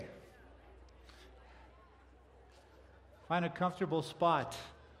Find a comfortable spot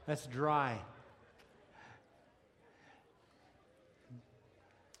that's dry.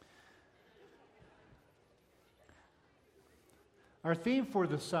 Our theme for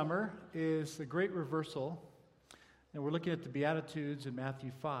the summer is the Great Reversal, and we're looking at the Beatitudes in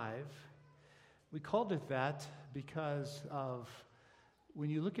Matthew 5. We called it that because of when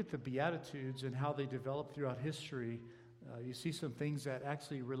you look at the Beatitudes and how they developed throughout history, you see some things that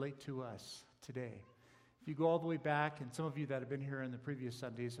actually relate to us today. If you go all the way back, and some of you that have been here in the previous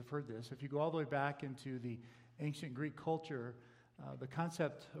Sundays have heard this, if you go all the way back into the ancient Greek culture, the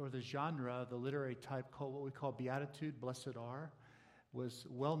concept or the genre, the literary type called what we call beatitude, blessed are, was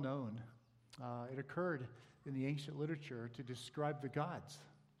well known. It occurred in the ancient literature to describe the gods.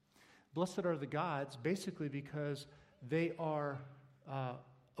 Blessed are the gods basically because they are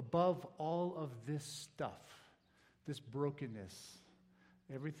above all of this stuff, this brokenness,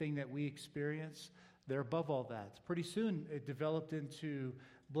 everything that we experience. They're above all that. Pretty soon it developed into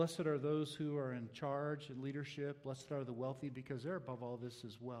blessed are those who are in charge and leadership. Blessed are the wealthy because they're above all this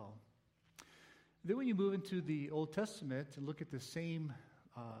as well. Then when you move into the Old Testament and look at the same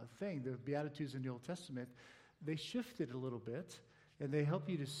thing, the Beatitudes in the Old Testament, they shifted a little bit and they help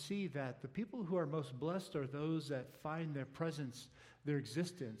you to see that the people who are most blessed are those that find their presence, their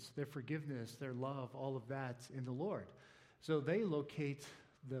existence, their forgiveness, their love, all of that in the Lord. So they locate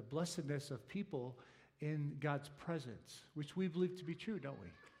the blessedness of people in God's presence, which we believe to be true, don't we?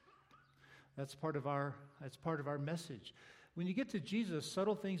 That's part of our message. When you get to Jesus,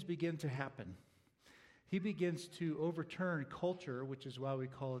 subtle things begin to happen. He begins to overturn culture, which is why we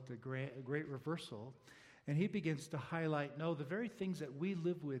call it the great reversal, and he begins to highlight, no, the very things that we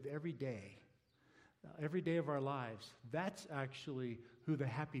live with every day of our lives, that's actually who the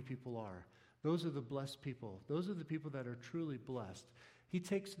happy people are. Those are the blessed people. Those are the people that are truly blessed. He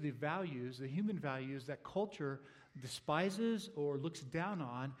takes the values, the human values that culture despises or looks down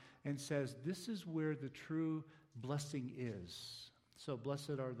on and says, this is where the true blessing is. So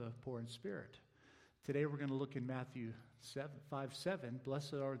blessed are the poor in spirit. Today we're going to look in Matthew 5:7.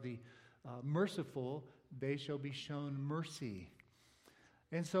 Blessed are the merciful, they shall be shown mercy.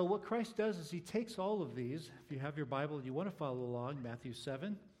 And so what Christ does is he takes all of these. If you have your Bible and you want to follow along, Matthew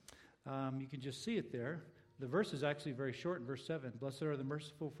 7, you can just see it there. The verse is actually very short in verse 7. Blessed are the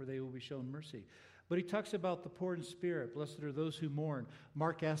merciful, for they will be shown mercy. But he talks about the poor in spirit. Blessed are those who mourn.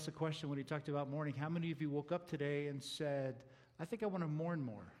 Mark asked the question when he talked about mourning, how many of you woke up today and said, I think I want to mourn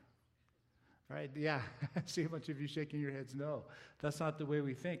more? Right? Yeah. I see a bunch of you shaking your heads. No, that's not the way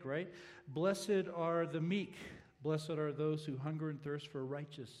we think, right? Blessed are the meek. Blessed are those who hunger and thirst for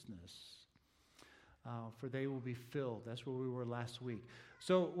righteousness. For they will be filled. That's where we were last week.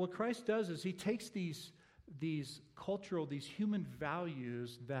 So what Christ does is he takes these cultural, these human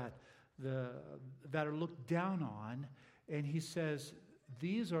values that are looked down on, and he says,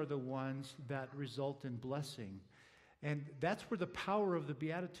 these are the ones that result in blessing. And that's where the power of the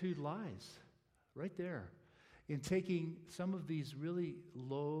Beatitude lies, right there, in taking some of these really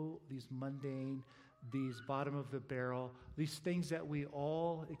low, these mundane, these bottom of the barrel, these things that we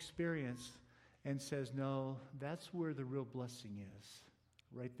all experience, and says, no, that's where the real blessing is,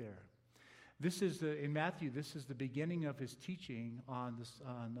 right there. This is in Matthew. This is the beginning of his teaching on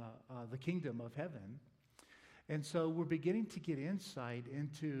the kingdom of heaven, and so we're beginning to get insight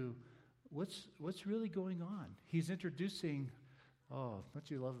into what's really going on. He's introducing. Oh, don't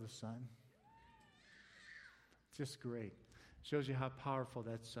you love the sun? Just great. Shows you how powerful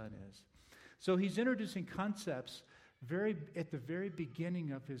that sun is. So he's introducing concepts at the very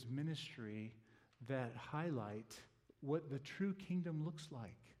beginning of his ministry that highlight what the true kingdom looks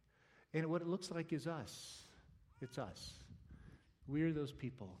like. And what it looks like is us. It's us. We're those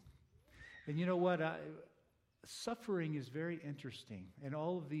people. And you know what? Suffering is very interesting. And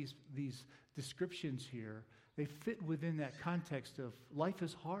all of these descriptions here, they fit within that context of life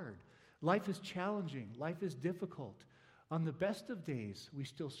is hard. Life is challenging. Life is difficult. On the best of days, we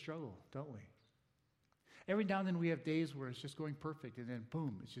still struggle, don't we? Every now and then we have days where it's just going perfect, and then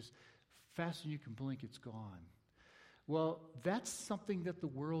boom, it's just faster than you can blink, it's gone. Well, that's something that the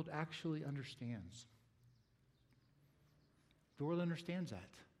world actually understands. The world understands that.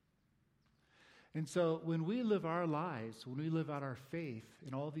 And so when we live our lives, when we live out our faith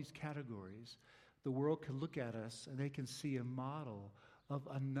in all these categories, the world can look at us and they can see a model of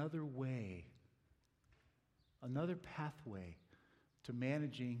another way, another pathway to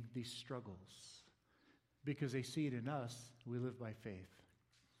managing these struggles. Because they see it in us, we live by faith,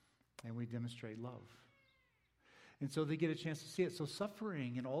 and we demonstrate love. And so they get a chance to see it. So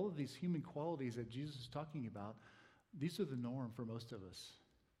suffering and all of these human qualities that Jesus is talking about, these are the norm for most of us.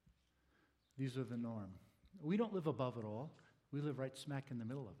 These are the norm. We don't live above it all. We live right smack in the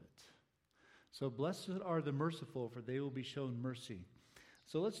middle of it. So blessed are the merciful, for they will be shown mercy.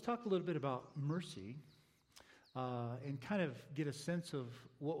 So let's talk a little bit about mercy and kind of get a sense of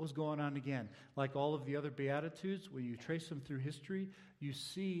what was going on again. Like all of the other Beatitudes, when you trace them through history, you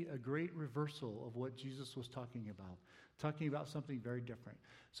see a great reversal of what Jesus was talking about something very different.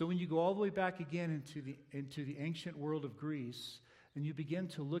 So when you go all the way back again into the ancient world of Greece, and you begin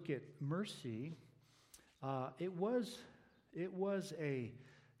to look at mercy, it was a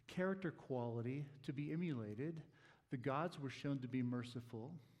character quality to be emulated. The gods were shown to be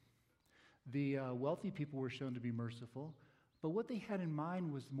merciful. The wealthy people were shown to be merciful. But what they had in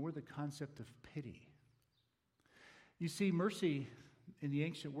mind was more the concept of pity. You see, mercy in the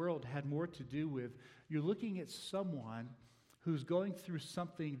ancient world had more to do with you're looking at someone who's going through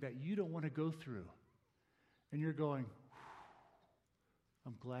something that you don't want to go through. And you're going,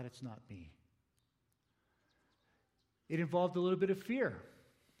 I'm glad it's not me. It involved a little bit of fear.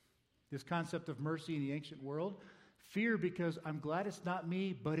 This concept of mercy in the ancient world. Fear because I'm glad it's not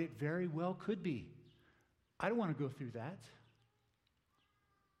me, but it very well could be. I don't want to go through that.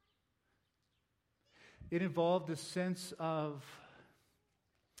 It involved a sense of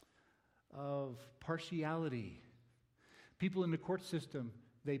partiality. People in the court system,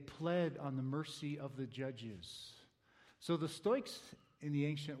 they pled on the mercy of the judges. So the Stoics in the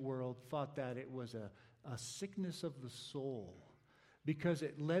ancient world thought that it was a sickness of the soul because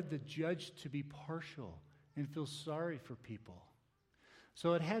it led the judge to be partial and feel sorry for people.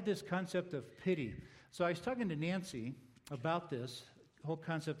 So it had this concept of pity. So I was talking to Nancy about this whole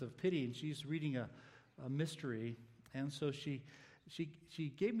concept of pity, and she's reading a mystery, and so she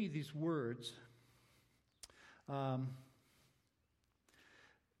gave me these words.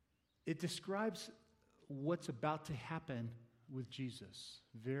 It describes what's about to happen with Jesus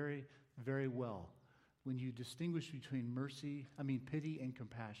very, very well when you distinguish between pity and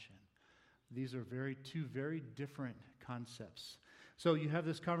compassion. These are two very different concepts. So you have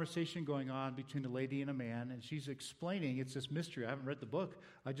this conversation going on between a lady and a man, and she's explaining, it's this mystery. I haven't read the book.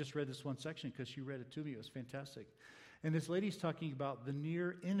 I just read this one section because she read it to me. It was fantastic. And this lady's talking about the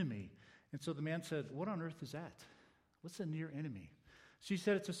near enemy. And so the man said, what on earth is that? What's a near enemy? She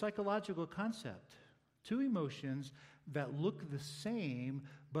said it's a psychological concept. Two emotions that look the same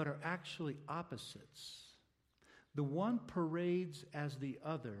but are actually opposites. The one parades as the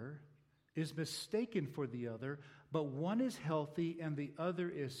other, is mistaken for the other, but one is healthy and the other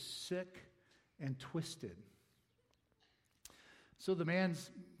is sick and twisted. So the man's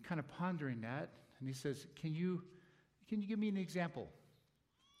kind of pondering that, and he says, Can you give me an example?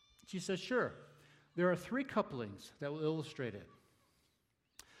 She says, sure. There are 3 couplings that will illustrate it.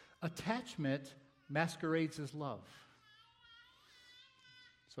 Attachment masquerades as love.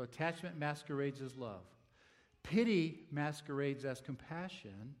 So attachment masquerades as love. Pity masquerades as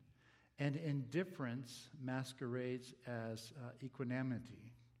compassion. And indifference masquerades as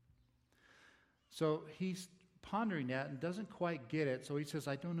equanimity. So he's pondering that and doesn't quite get it. So he says,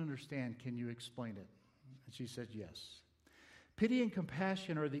 I don't understand. Can you explain it? And she said, yes. Pity and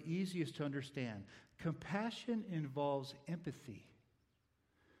compassion are the easiest to understand. Compassion involves empathy.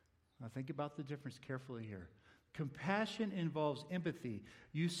 Now think about the difference carefully here. Compassion involves empathy.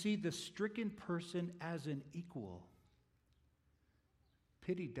 You see the stricken person as an equal.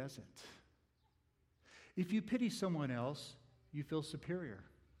 Pity doesn't. If you pity someone else, you feel superior.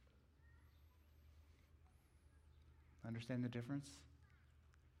 Understand the difference?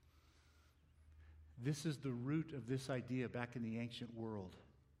 This is the root of this idea back in the ancient world.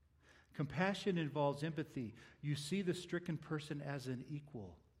 Compassion involves empathy. You see the stricken person as an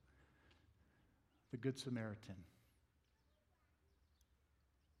equal. The Good Samaritan.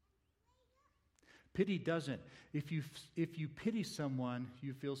 Pity doesn't. If you pity someone,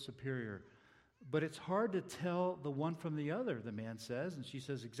 you feel superior. But it's hard to tell the one from the other, the man says. And she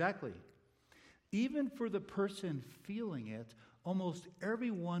says, exactly. Even for the person feeling it, almost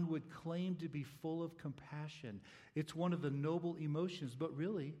everyone would claim to be full of compassion. It's one of the noble emotions, but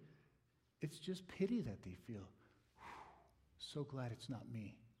really, it's just pity that they feel. So glad it's not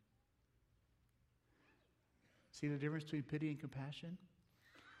me. See the difference between pity and compassion?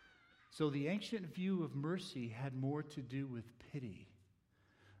 So the ancient view of mercy had more to do with pity.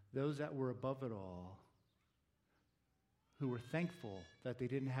 Those that were above it all, who were thankful that they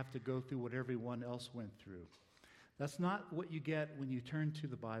didn't have to go through what everyone else went through. That's not what you get when you turn to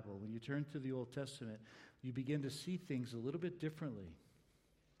the Bible. When you turn to the Old Testament, you begin to see things a little bit differently.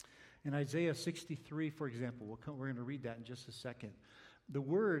 In Isaiah 63, for example, we're going to read that in just a second. The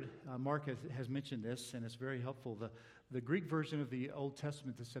word, Mark has mentioned this, and it's very helpful. The Greek version of the Old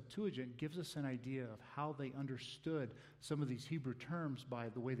Testament, the Septuagint, gives us an idea of how they understood some of these Hebrew terms by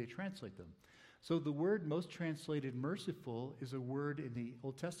the way they translate them. So the word most translated merciful is a word in the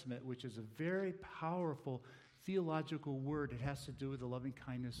Old Testament, which is a very powerful theological word. It has to do with the loving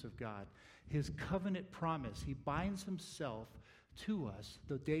kindness of God. His covenant promise, he binds himself to us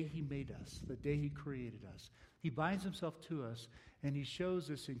the day he made us, the day he created us. He binds himself to us, and he shows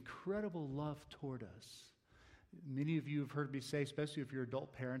this incredible love toward us. Many of you have heard me say, especially if you're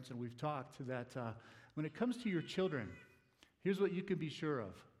adult parents, and we've talked, that when it comes to your children, here's what you can be sure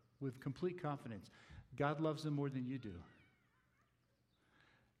of with complete confidence. God loves them more than you do.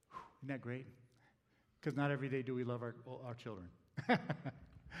 Isn't that great? Because not every day do we love our children.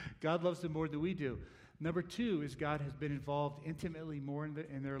 God loves them more than we do. Number two is God has been involved intimately more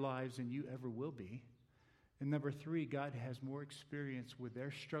in their lives than you ever will be. And number three, God has more experience with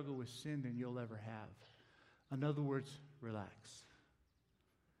their struggle with sin than you'll ever have. In other words, relax.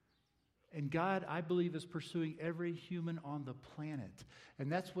 And God, I believe, is pursuing every human on the planet.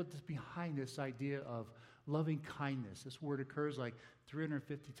 And that's what's behind this idea of loving kindness. This word occurs like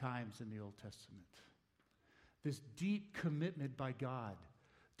 350 times in the Old Testament. This deep commitment by God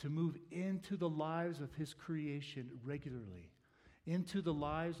to move into the lives of his creation regularly, into the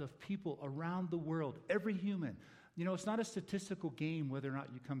lives of people around the world, every human. You know, it's not a statistical game whether or not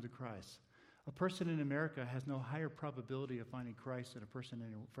you come to Christ. A person in America has no higher probability of finding Christ than a person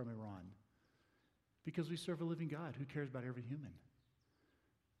from Iran. Because we serve a living God who cares about every human.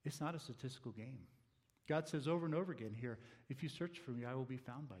 It's not a statistical game. God says over and over again here, if you search for me, I will be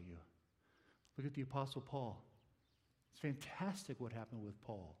found by you. Look at the Apostle Paul. It's fantastic what happened with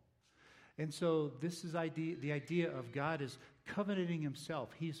Paul. And so this is the idea of God is covenanting himself.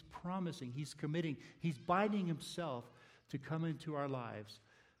 He's promising, he's committing, he's binding himself to come into our lives,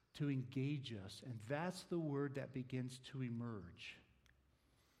 to engage us. And that's the word that begins to emerge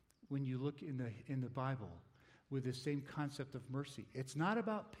when you look in the Bible with the same concept of mercy. It's not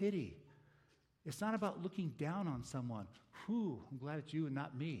about pity. It's not about looking down on someone. Whew, I'm glad it's you and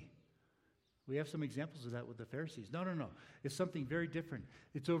not me. We have some examples of that with the Pharisees. No. It's something very different.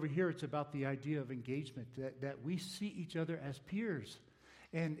 It's over here. It's about the idea of engagement, that we see each other as peers.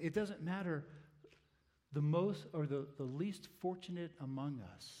 And it doesn't matter the most or the least fortunate among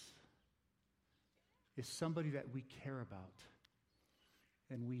us is somebody that we care about.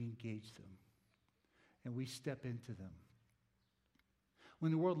 And we engage them. And we step into them.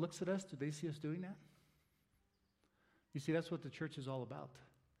 When the world looks at us, do they see us doing that? You see, that's what the church is all about.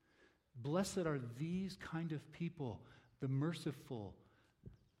 Blessed are these kind of people, the merciful.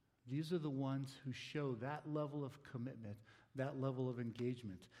 These are the ones who show that level of commitment, that level of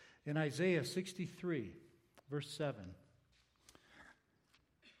engagement. In Isaiah 63, verse 7,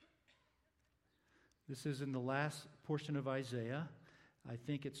 this is in the last portion of Isaiah. I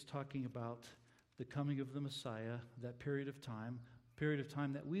think it's talking about the coming of the Messiah, that period of time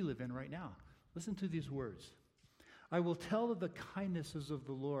that we live in right now. Listen to these words. I will tell of the kindnesses of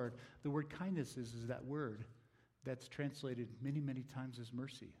the Lord. The word kindness is that word that's translated many, many times as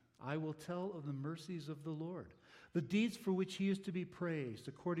mercy. I will tell of the mercies of the Lord, the deeds for which he is to be praised,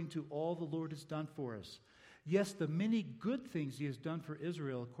 according to all the Lord has done for us. Yes, the many good things he has done for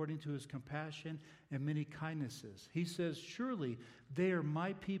Israel, according to his compassion and many kindnesses. He says, surely they are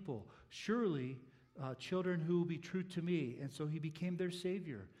my people, surely children who will be true to me. And so he became their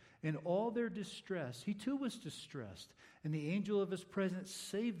Savior. In all their distress, he too was distressed, and the angel of his presence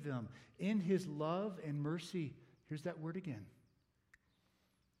saved them in his love and mercy. Here's that word again.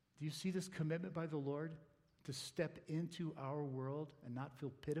 Do you see this commitment by the Lord to step into our world and not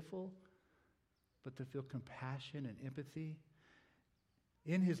feel pitiful, but to feel compassion and empathy?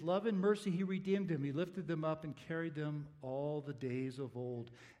 In his love and mercy, he redeemed them. He lifted them up and carried them all the days of old.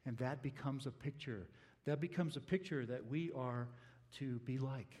 And that becomes a picture. That becomes a picture that we are to be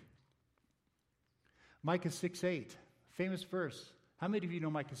like. Micah 6:8, famous verse. How many of you know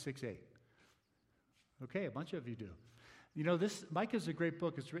Micah 6:8? Okay, a bunch of you do. You know, Micah is a great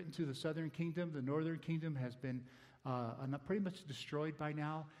book. It's written to the southern kingdom. The northern kingdom has been pretty much destroyed by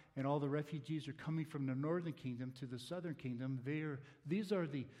now, and all the refugees are coming from the northern kingdom to the southern kingdom. These are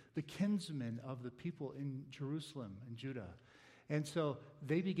the kinsmen of the people in Jerusalem and Judah. And so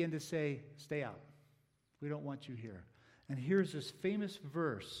they begin to say, stay out. We don't want you here. And here's this famous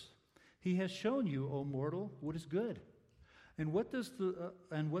verse. He has shown you, O mortal, what is good. And what does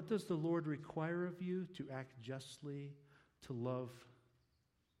the Lord require of you? To act justly, to love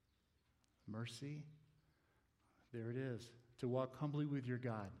mercy. There it is. To walk humbly with your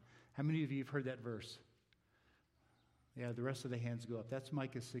God. How many of you have heard that verse? Yeah, the rest of the hands go up. That's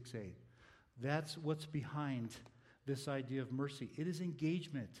Micah 6:8. That's what's behind this idea of mercy. It is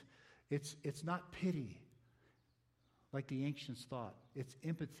engagement. It's not pity, like the ancients thought. It's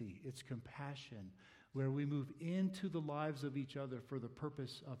empathy. It's compassion, where we move into the lives of each other for the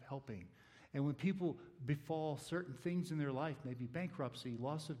purpose of helping. And when people befall certain things in their life, maybe bankruptcy,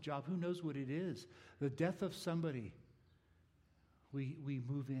 loss of job, who knows what it is, the death of somebody, we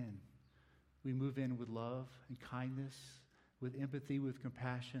move in. We move in with love and kindness, with empathy, with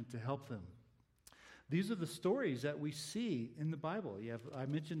compassion to help them. These are the stories that we see in the Bible. I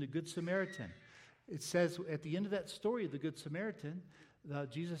mentioned the Good Samaritan. It says at the end of that story of the Good Samaritan,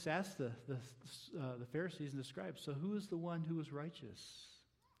 Jesus asked the Pharisees and the scribes, so who is the one who was righteous?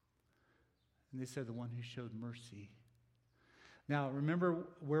 And they said, the one who showed mercy. Now, remember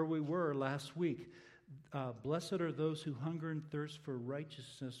where we were last week. Blessed are those who hunger and thirst for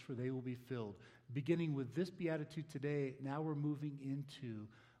righteousness, for they will be filled. Beginning with this beatitude today, now we're moving into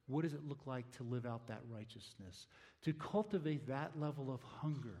what does it look like to live out that righteousness, to cultivate that level of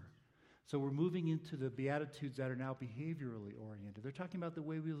hunger. So we're moving into the beatitudes that are now behaviorally oriented. They're talking about the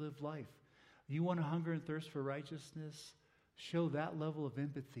way we live life. You want to hunger and thirst for righteousness? Show that level of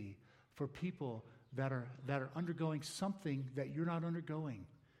empathy for people that are undergoing something that you're not undergoing.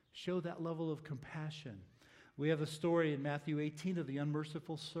 Show that level of compassion. We have a story in Matthew 18 of the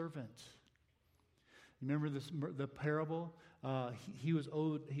unmerciful servant. Remember the parable? He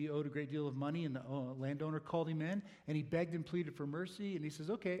owed a great deal of money, and the landowner called him in, and he begged and pleaded for mercy, and he says,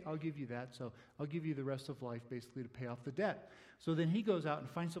 okay, I'll give you that, so I'll give you the rest of life, basically, to pay off the debt. So then he goes out and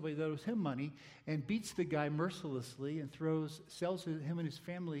finds somebody that owes him money, and beats the guy mercilessly, and sells him and his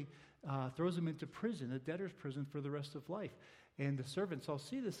family, throws him into prison, a debtor's prison, for the rest of life. And the servants all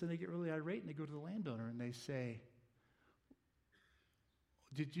see this, and they get really irate, and they go to the landowner, and they say,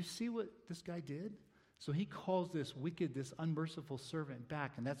 did you see what this guy did? So he calls this wicked, this unmerciful servant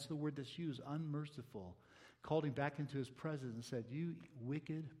back, and that's the word that's used, unmerciful. Called him back into his presence and said, you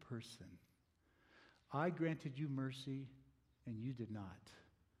wicked person, I granted you mercy, and you did not.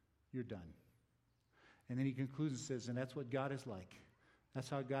 You're done. And then he concludes and says, and that's what God is like. That's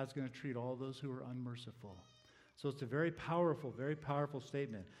how God's going to treat all those who are unmerciful. So it's a very powerful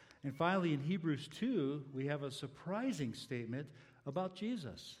statement. And finally, in Hebrews 2, we have a surprising statement about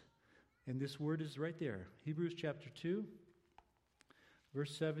Jesus. And this word is right there. Hebrews chapter 2,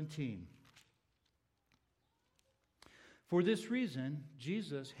 verse 17. For this reason,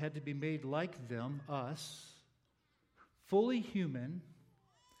 Jesus had to be made like them, us, fully human.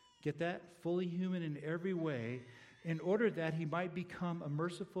 Get that? Fully human in every way, in order that he might become a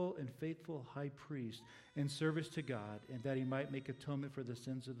merciful and faithful high priest in service to God, and that he might make atonement for the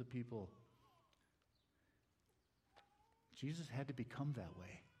sins of the people. Jesus had to become that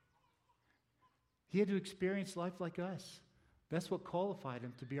way. He had to experience life like us. That's what qualified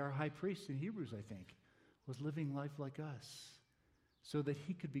him to be our high priest in Hebrews, I think, was living life like us, so that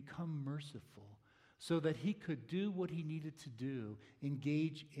he could become merciful, so that he could do what he needed to do,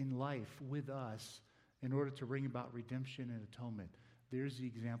 engage in life with us in order to bring about redemption and atonement. There's the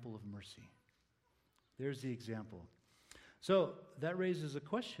example of mercy. There's the example. So that raises a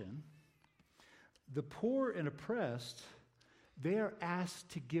question. The poor and oppressed, they are asked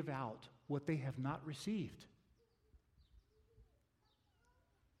to give out what they have not received.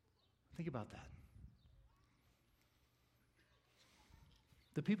 Think about that.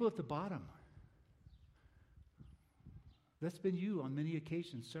 The people at the bottom, that's been you on many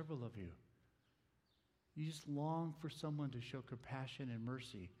occasions, several of you. You just long for someone to show compassion and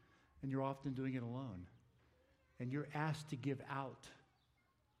mercy, and you're often doing it alone. And you're asked to give out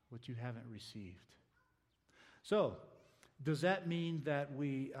what you haven't received. So, does that mean that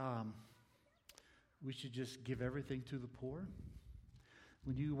we should just give everything to the poor?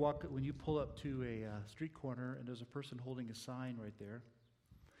 When you pull up to a street corner and there's a person holding a sign right there,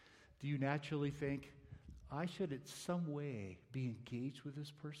 do you naturally think, I should in some way be engaged with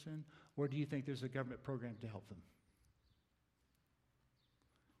this person? Or do you think there's a government program to help them?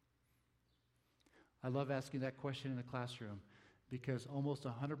 I love asking that question in the classroom because almost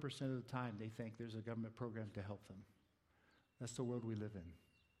 100% of the time they think there's a government program to help them. That's the world we live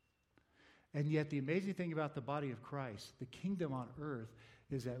in. And yet the amazing thing about the body of Christ, the kingdom on earth,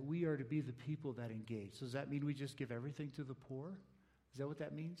 is that we are to be the people that engage. So does that mean we just give everything to the poor? Is that what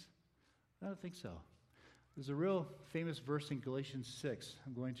that means? I don't think so. There's a real famous verse in Galatians 6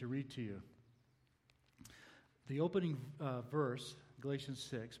 I'm going to read to you. The opening verse, Galatians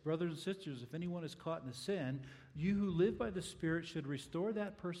 6, brothers and sisters, if anyone is caught in a sin, you who live by the Spirit should restore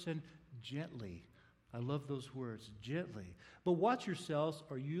that person gently. I love those words, gently. But watch yourselves,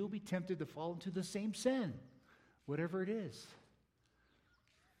 or you'll be tempted to fall into the same sin, whatever it is.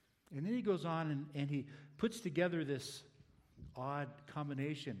 And then he goes on and he puts together this odd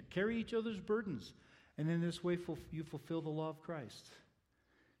combination. Carry each other's burdens, and in this way you fulfill the law of Christ.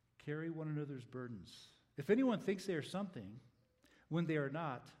 Carry one another's burdens. If anyone thinks they are something, when they are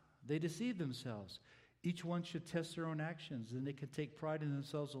not, they deceive themselves. Each one should test their own actions, and they can take pride in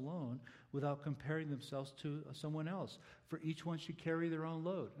themselves alone without comparing themselves to someone else. For each one should carry their own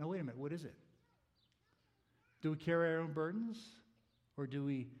load. Now, wait a minute, what is it? Do we carry our own burdens, or do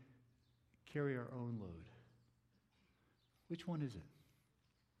we carry our own load? Which one is it?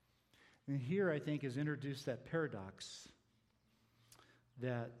 And here, I think, is introduced that paradox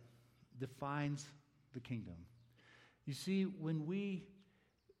that defines the kingdom. You see, when we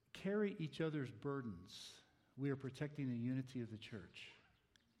carry each other's burdens, we are protecting the unity of the church.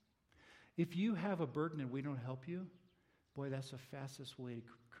 If you have a burden and we don't help you, boy, that's the fastest way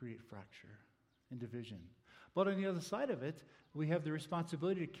to create fracture and division. But on the other side of it, we have the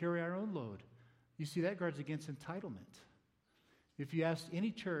responsibility to carry our own load. You see, that guards against entitlement. If you ask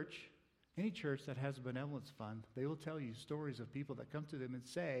any church that has a benevolence fund, they will tell you stories of people that come to them and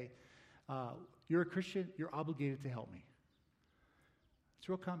say, you're a Christian, you're obligated to help me. It's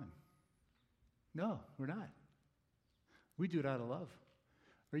real common. No, we're not. We do it out of love.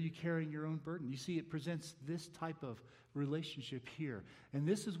 Are you carrying your own burden? You see, it presents this type of relationship here. And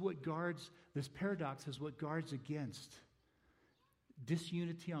this paradox is what guards against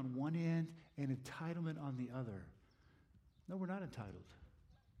disunity on one end and entitlement on the other. No, we're not entitled.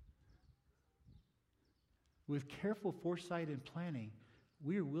 With careful foresight and planning,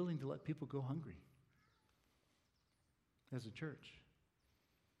 we are willing to let people go hungry as a church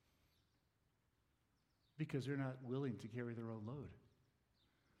because they're not willing to carry their own load.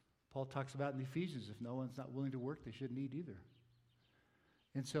 Paul talks about in Ephesians, if no one's not willing to work, they shouldn't eat either.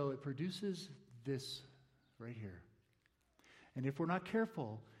 And so it produces this right here. And if we're not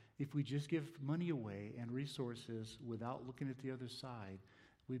careful, if we just give money away and resources without looking at the other side,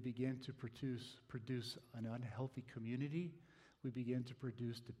 we begin to produce an unhealthy community. We begin to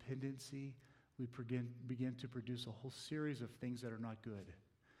produce dependency. We begin to produce a whole series of things that are not good.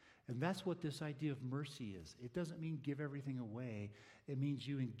 And that's what this idea of mercy is. It doesn't mean give everything away. It means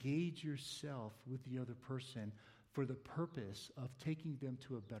you engage yourself with the other person for the purpose of taking them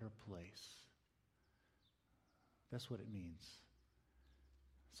to a better place. That's what it means.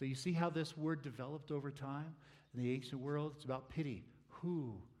 So you see how this word developed over time? In the ancient world, it's about pity.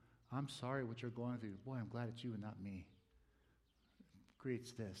 I'm sorry what you're going through. Boy, I'm glad it's you and not me. It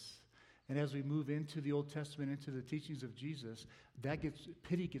creates this. And as we move into the Old Testament, into the teachings of Jesus,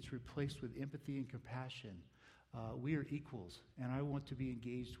 pity gets replaced with empathy and compassion. We are equals, and I want to be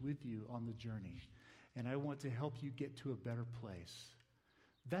engaged with you on the journey. And I want to help you get to a better place.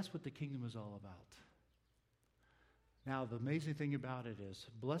 That's what the kingdom is all about. Now, the amazing thing about it is,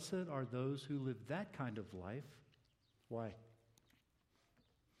 blessed are those who live that kind of life. Why?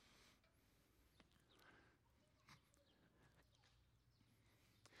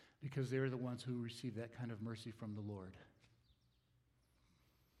 Because they're the ones who receive that kind of mercy from the Lord.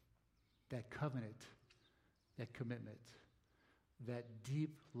 That covenant, that commitment, that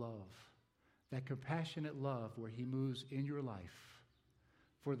deep love, that compassionate love where he moves in your life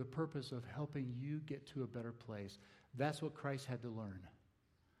for the purpose of helping you get to a better place. That's what Christ had to learn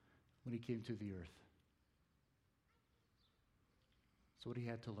when he came to the earth. That's what he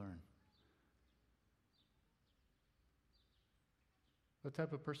had to learn. What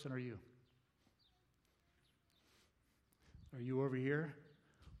type of person are you? Are you over here?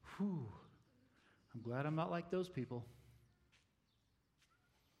 I'm glad I'm not like those people.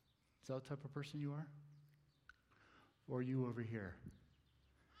 Is that what type of person you are? Or are you over here?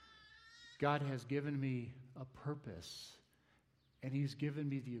 God has given me a purpose, and he's given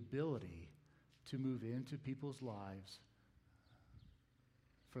me the ability to move into people's lives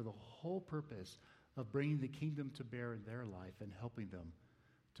for the whole purpose of bringing the kingdom to bear in their life and helping them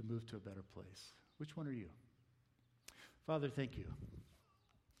to move to a better place. Which one are you? Father, thank you.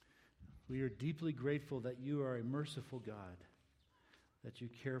 We are deeply grateful that you are a merciful God, that you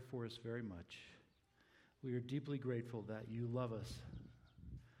care for us very much. We are deeply grateful that you love us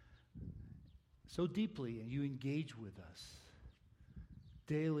so deeply and you engage with us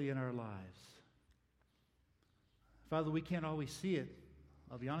daily in our lives. Father, we can't always see it.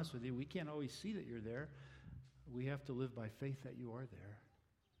 I'll be honest with you, we can't always see that you're there. We have to live by faith that you are there.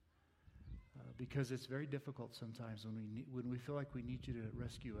 Because it's very difficult sometimes when we feel like we need you to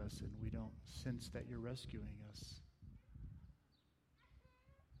rescue us and we don't sense that you're rescuing us.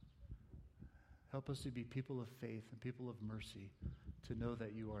 Help us to be people of faith and people of mercy, to know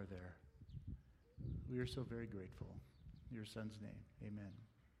that you are there. We are so very grateful. In your Son's name, amen.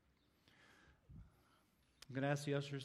 I'm going to ask the ushers